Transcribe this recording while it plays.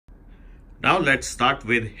Now let's start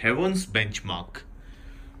with Heaven's benchmark.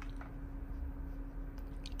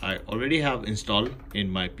 I already have installed in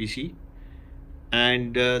my PC,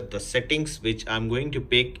 and the settings which I'm going to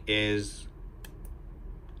pick is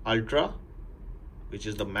Ultra, which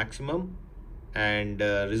is the maximum, and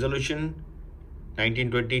resolution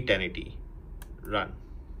 1920 1080. Run.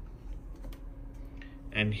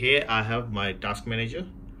 And here I have my task manager,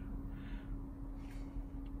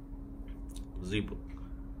 zip.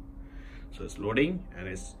 So it's loading and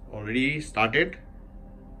it's already started.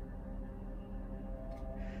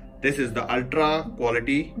 This is the ultra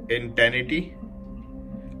quality in 1080.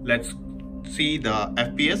 Let's see the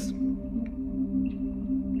FPS.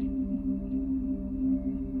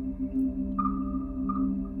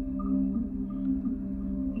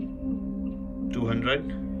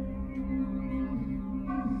 $200.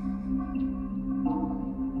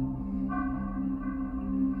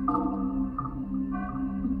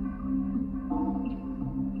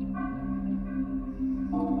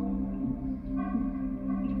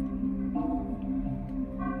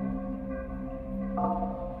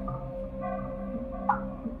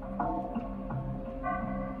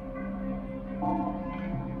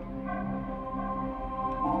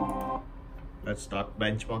 Let's start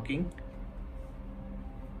benchmarking.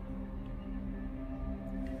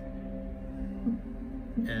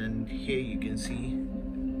 And here you can see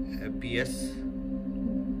FPS.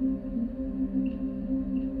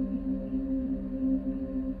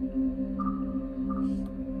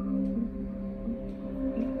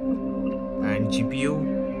 And GPU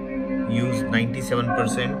use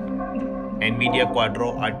 97%, Nvidia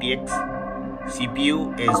Quadro RTX.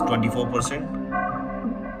 CPU is 24%.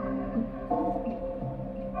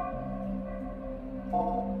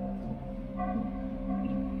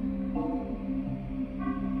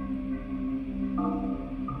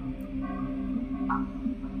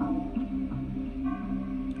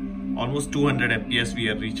 Almost 200 FPS we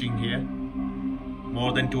are reaching here.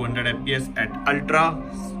 More than 200 FPS at ultra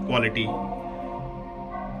quality.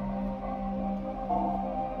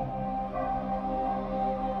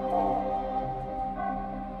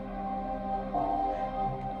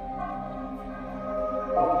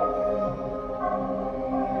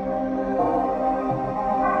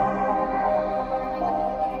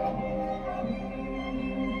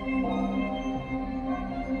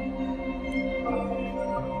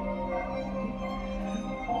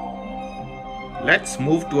 Let's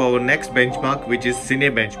move to our next benchmark, which is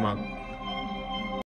Cine benchmark.